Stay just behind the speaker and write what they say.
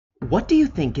What do you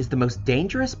think is the most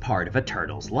dangerous part of a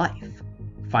turtle's life?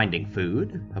 Finding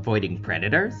food? Avoiding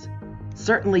predators?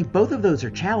 Certainly both of those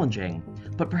are challenging,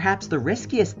 but perhaps the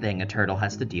riskiest thing a turtle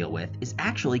has to deal with is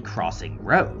actually crossing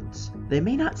roads. They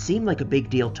may not seem like a big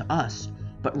deal to us,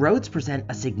 but roads present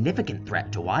a significant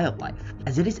threat to wildlife,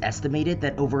 as it is estimated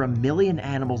that over 1 million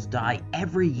animals die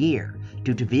every year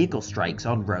due to vehicle strikes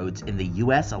on roads in the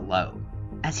US alone.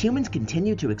 As humans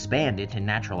continue to expand into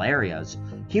natural areas,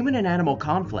 human and animal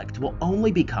conflict will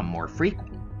only become more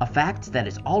frequent, a fact that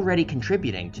is already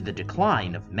contributing to the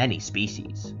decline of many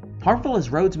species. Harmful as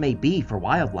roads may be for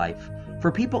wildlife,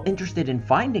 for people interested in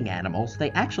finding animals, they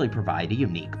actually provide a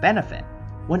unique benefit.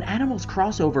 When animals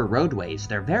cross over roadways,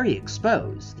 they're very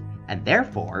exposed, and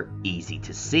therefore easy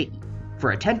to see.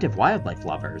 For attentive wildlife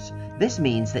lovers, this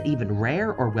means that even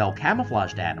rare or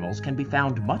well-camouflaged animals can be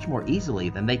found much more easily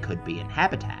than they could be in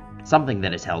habitat, something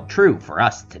that is held true for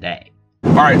us today.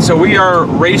 Alright, so we are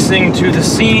racing to the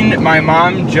scene. My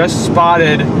mom just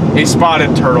spotted a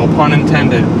spotted turtle, pun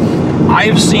intended.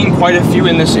 I've seen quite a few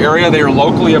in this area. They are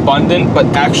locally abundant, but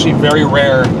actually very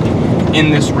rare in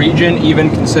this region,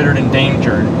 even considered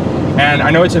endangered. And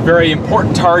I know it's a very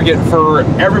important target for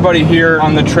everybody here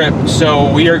on the trip,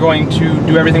 so we are going to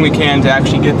do everything we can to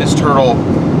actually get this turtle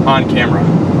on camera.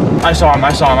 I saw him.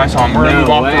 We're gonna move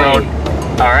off the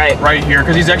road. All right. Right here,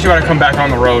 because he's actually about to come back on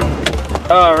the road.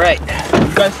 All right.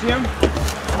 You guys see him?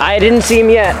 I didn't see him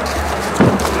yet.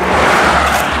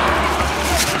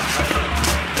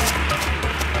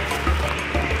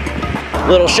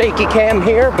 Little shaky cam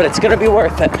here, but it's gonna be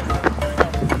worth it.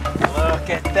 Look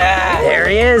at that. There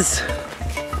he is.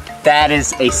 That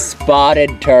is a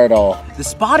spotted turtle. The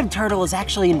spotted turtle is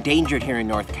actually endangered here in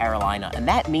North Carolina, and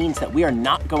that means that we are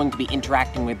not going to be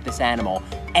interacting with this animal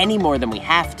any more than we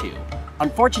have to.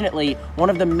 Unfortunately, one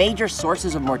of the major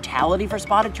sources of mortality for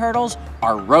spotted turtles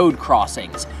are road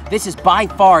crossings. This is by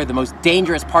far the most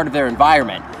dangerous part of their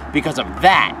environment because of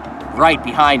that right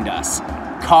behind us.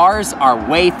 Cars are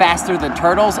way faster than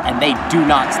turtles, and they do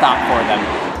not stop for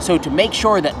them. So to make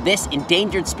sure that this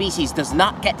endangered species does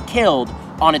not get killed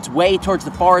on its way towards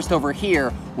the forest over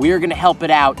here, we are gonna help it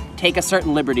out, take a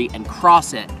certain liberty, and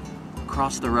cross it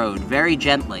across the road very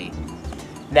gently.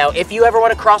 Now, if you ever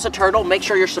wanna cross a turtle, make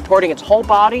sure you're supporting its whole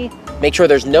body, make sure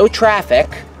there's no traffic,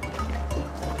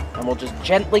 and we'll just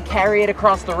gently carry it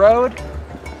across the road,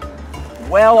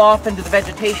 well off into the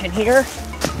vegetation here.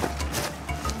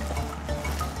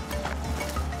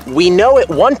 We know it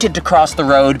wanted to cross the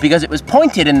road because it was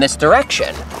pointed in this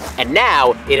direction, and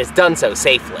now it has done so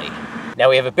safely. Now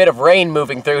we have a bit of rain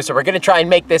moving through, so we're gonna try and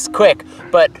make this quick,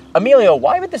 but Emilio,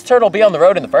 why would this turtle be on the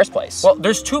road in the first place? Well,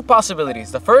 there's two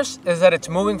possibilities. The first is that it's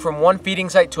moving from one feeding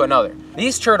site to another.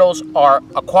 These turtles are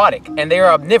aquatic and they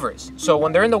are omnivorous. So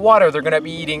when they're in the water, they're gonna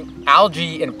be eating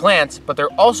algae and plants, but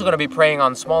they're also gonna be preying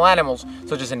on small animals,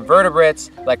 such as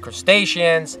invertebrates, like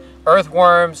crustaceans,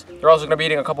 earthworms. They're also gonna be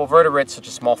eating a couple vertebrates, such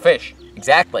as small fish.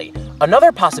 Exactly.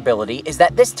 Another possibility is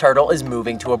that this turtle is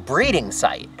moving to a breeding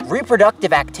site.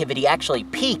 Reproductive activity actually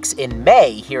peaks in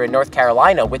May here in North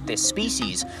Carolina with this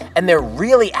species, and they're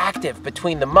really active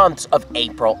between the months of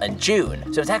April and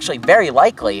June. So it's actually very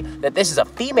likely that this is a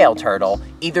female turtle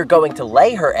either going to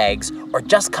lay her eggs or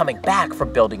just coming back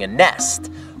from building a nest.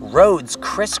 Roads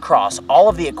crisscross all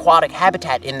of the aquatic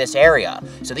habitat in this area,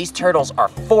 so these turtles are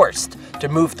forced to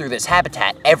move through this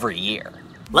habitat every year.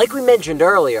 Like we mentioned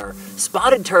earlier,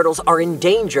 spotted turtles are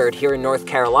endangered here in North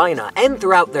Carolina and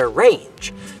throughout their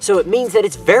range. So it means that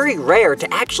it's very rare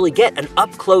to actually get an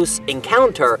up-close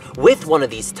encounter with one of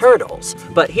these turtles.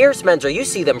 But here, Spencer, you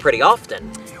see them pretty often.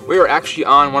 We are actually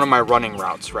on one of my running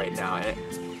routes right now.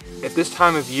 At this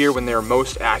time of year when they're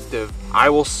most active, I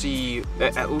will see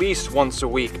at least once a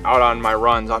week out on my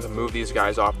runs on to move these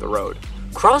guys off the road.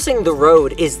 Crossing the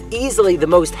road is easily the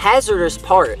most hazardous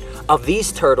part of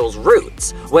these turtles'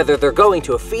 routes. Whether they're going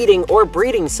to a feeding or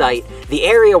breeding site, the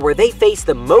area where they face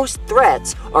the most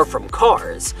threats are from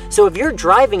cars. So if you're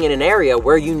driving in an area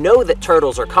where you know that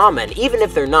turtles are common, even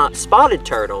if they're not spotted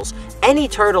turtles, any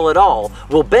turtle at all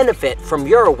will benefit from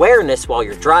your awareness while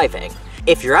you're driving.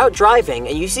 If you're out driving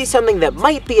and you see something that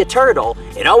might be a turtle,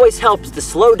 it always helps to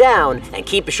slow down and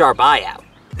keep a sharp eye out.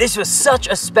 This was such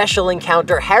a special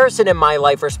encounter. Harrison and my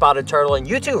life are spotted turtle, and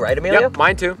you too, right, Emilio? Yep,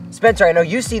 mine too. Spencer, I know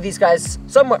you see these guys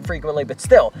somewhat frequently, but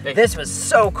still, this was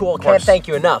so cool. Can't thank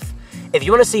you enough. If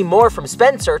you want to see more from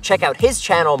Spencer, check out his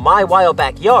channel, My Wild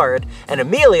Backyard, and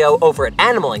Emilio over at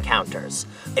Animal Encounters.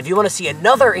 If you want to see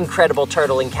another incredible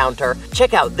turtle encounter,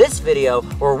 check out this video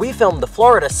where we filmed the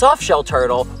Florida softshell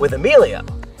turtle with Emilio.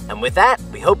 And with that,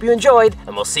 we hope you enjoyed,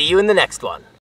 and we'll see you in the next one.